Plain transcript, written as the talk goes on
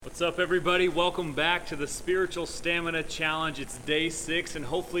What's up, everybody? Welcome back to the Spiritual Stamina Challenge. It's day 6, and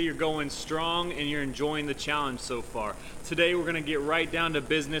hopefully you're going strong and you're enjoying the challenge so far. Today we're going to get right down to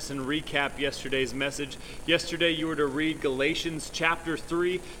business and recap yesterday's message. Yesterday you were to read Galatians chapter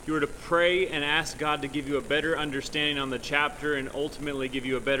 3. You were to pray and ask God to give you a better understanding on the chapter and ultimately give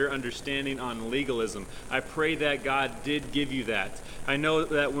you a better understanding on legalism. I pray that God did give you that. I know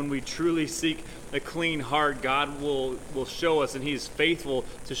that when we truly seek a clean heart, God will show us, and He's faithful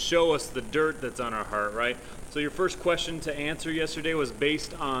to show us the dirt that's on our heart, right? So your first question to answer yesterday was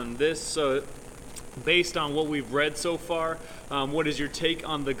based on this. So based on what we've read so far, what is your take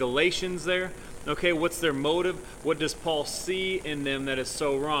on the Galatians there? Okay, what's their motive? What does Paul see in them that is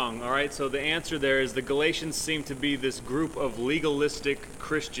so wrong? All right, so the answer there is the Galatians seem to be this group of legalistic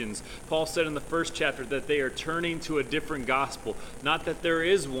Christians. Paul said in the first chapter that they are turning to a different gospel, not that there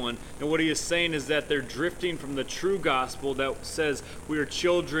is one. And what he is saying is that they're drifting from the true gospel that says we are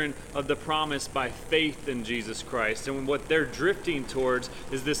children of the promise by faith in Jesus Christ. And what they're drifting towards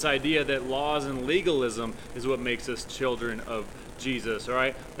is this idea that laws and legalism is what makes us children of Jesus, all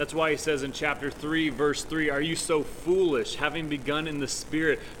right? That's why he says in chapter 3, verse 3, "Are you so foolish? Having begun in the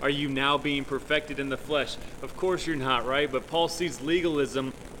Spirit, are you now being perfected in the flesh?" Of course you're not, right? But Paul sees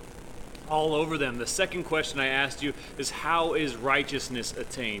legalism all over them. The second question I asked you is, how is righteousness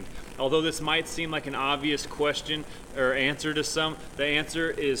attained? Although this might seem like an obvious question or answer to some, the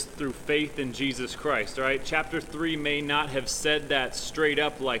answer is through faith in Jesus Christ, all right? Chapter 3 may not have said that straight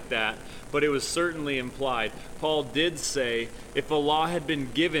up like that, but it was certainly implied. Paul did say, if a law had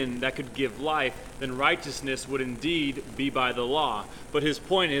been given that could give life, then righteousness would indeed be by the law. But his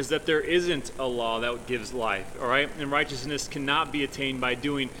point is that there isn't a law that gives life, all right? And righteousness cannot be attained by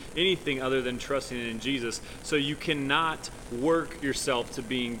doing anything other than trusting in Jesus. So you cannot work yourself to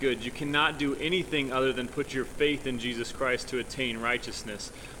being good. You cannot do anything other than put your faith in Jesus Christ to attain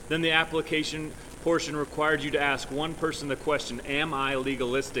righteousness. Then the application portion required you to ask one person the question, am I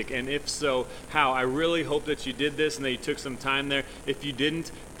legalistic? And if so, how? I really hope that you did this and that you took some time there. If you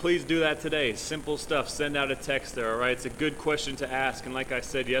didn't, please do that today. Simple stuff. Send out a text there, all right? It's a good question to ask. And like I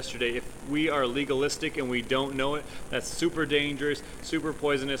said yesterday, if we are legalistic and we don't know it, that's super dangerous, super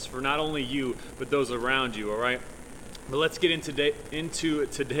poisonous for not only you, but those around you, all right? But let's get into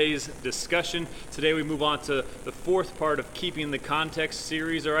today's discussion. Today we move on to the fourth part of Keeping the Context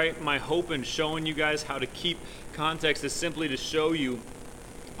series, all right? My hope in showing you guys how to keep context is simply to show you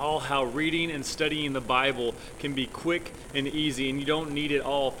all how reading and studying the Bible can be quick and easy, and you don't need it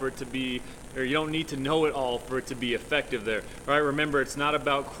all for it to be, or you don't need to know it all for it to be effective there. All right, remember, it's not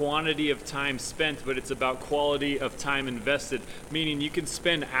about quantity of time spent, but it's about quality of time invested, meaning you can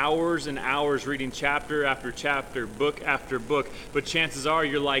spend hours and hours reading chapter after chapter, book after book, but chances are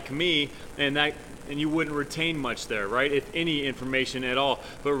you're like me, and you wouldn't retain much there, right? If any information at all.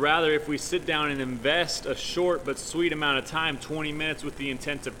 But rather, if we sit down and invest a short but sweet amount of time, 20 minutes, with the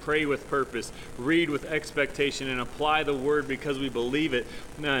intent to pray with purpose, read with expectation, and apply the word because we believe it,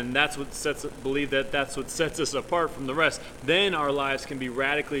 and that's what sets us apart from the rest, then our lives can be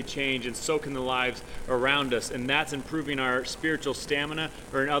radically changed, and so can the lives around us. And that's improving our spiritual stamina,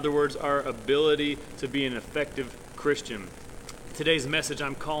 or in other words, our ability to be an effective Christian. Today's message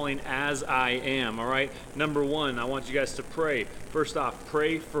I'm calling As I Am, all right? Number one, I want you guys to pray. First off,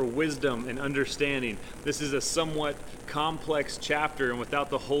 pray for wisdom and understanding. This is a somewhat complex chapter, and without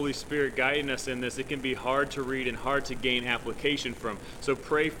the Holy Spirit guiding us in this, it can be hard to read and hard to gain application from. So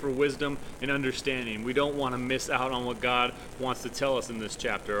pray for wisdom and understanding. We don't want to miss out on what God wants to tell us in this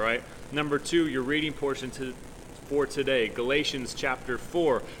chapter, all right? Number two, your reading portion for today, Galatians chapter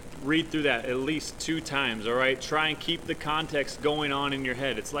 4. Read through that at least 2 times, all right? Try and keep the context going on in your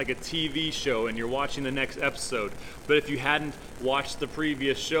head. It's like a TV show and you're watching the next episode. But if you hadn't watched the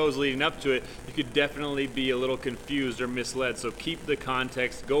previous shows leading up to it, you could definitely be a little confused or misled. So keep the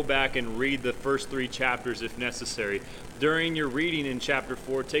context. Go back and read the first 3 chapters if necessary. During your reading in chapter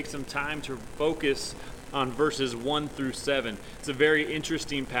 4, take some time to focus on verses 1 through 7. It's a very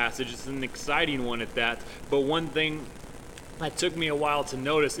interesting passage. It's an exciting one at that. But one thing that took me a while to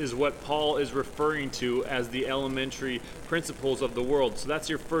notice is what Paul is referring to as the elementary principles of the world. So that's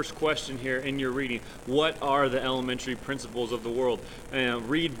your first question here in your reading. What are the elementary principles of the world?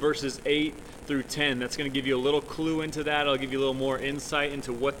 Read verses 8 through 10. That's going to give you a little clue into that. I'll give you a little more insight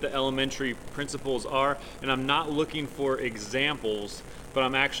into what the elementary principles are. And I'm not looking for examples, but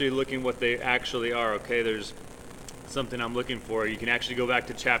I'm actually looking what they actually are, okay? There's something I'm looking for. You can actually go back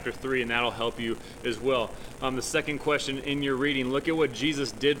to chapter 3 and that'll help you as well. The second question in your reading, look at what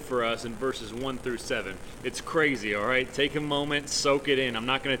Jesus did for us in verses 1 through 7. It's crazy, all right? Take a moment, soak it in. I'm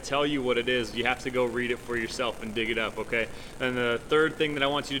not going to tell you what it is. You have to go read it for yourself and dig it up, okay? And the third thing that I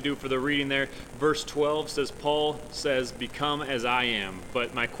want you to do for the reading there, verse 12 says, Paul says, become as I am.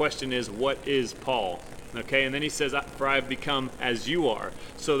 But my question is, what is Paul? Okay, and then he says, for I've become as you are.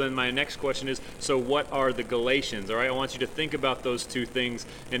 So then my next question is, so what are the Galatians? All right, I want you to think about those two things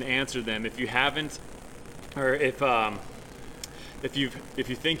and answer them. If you haven't, or if you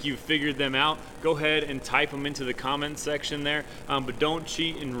think you've figured them out, go ahead and type them into the comment section there. But don't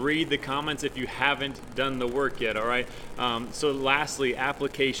cheat and read the comments if you haven't done the work yet, all right? So lastly,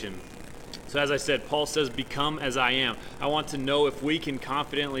 application. So as I said, Paul says, become as I am. I want to know if we can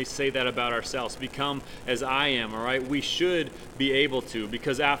confidently say that about ourselves. Become as I am, all right? We should be able to,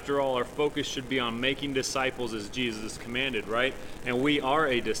 because after all, our focus should be on making disciples as Jesus commanded, right? And we are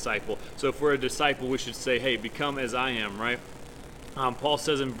a disciple. So if we're a disciple, we should say, hey, become as I am, right? Paul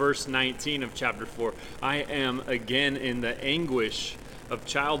says in verse 19 of chapter 4, I am again in the anguish of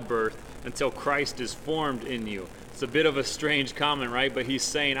childbirth until Christ is formed in you. It's a bit of a strange comment, right? But he's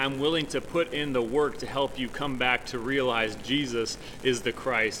saying, I'm willing to put in the work to help you come back to realize Jesus is the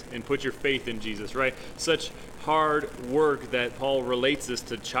Christ and put your faith in Jesus, right? Such hard work that Paul relates this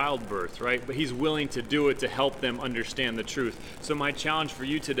to childbirth, right? But he's willing to do it to help them understand the truth. So my challenge for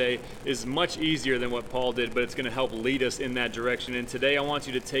you today is much easier than what Paul did, but it's going to help lead us in that direction. And today I want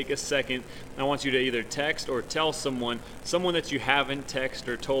you to take a second. I want you to either text or tell someone that you haven't texted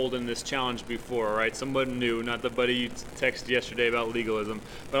or told in this challenge before, all right? Someone new, not the buddy you texted yesterday about legalism.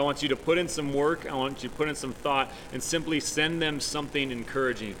 But I want you to put in some work. I want you to put in some thought and simply send them something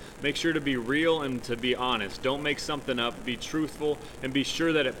encouraging. Make sure to be real and to be honest. Don't make something up. Be truthful and be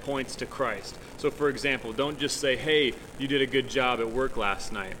sure that it points to Christ. So for example, don't just say, hey, you did a good job at work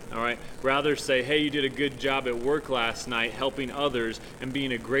last night, all right? Rather say, hey, you did a good job at work last night helping others and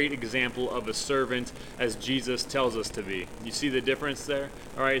being a great example of a servant as Jesus tells us to be. You see the difference there?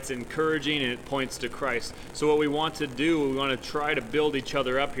 All right, it's encouraging and it points to Christ. So what we want to do, we want to try to build each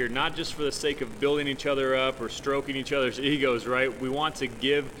other up here, not just for the sake of building each other up or stroking each other's egos, right? We want to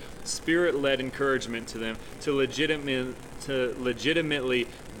give Spirit-led encouragement to them to legitimately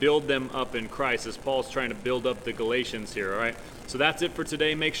build them up in Christ, as Paul's trying to build up the Galatians here, all right? So that's it for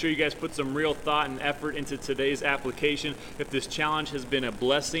today. Make sure you guys put some real thought and effort into today's application. If this challenge has been a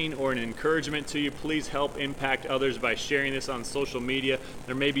blessing or an encouragement to you, please help impact others by sharing this on social media,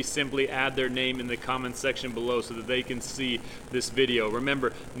 or maybe simply add their name in the comments section below so that they can see this video.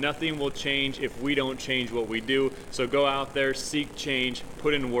 Remember, nothing will change if we don't change what we do. So go out there, seek change,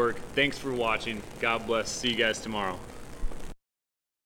 put in work. Thanks for watching. God bless. See you guys tomorrow.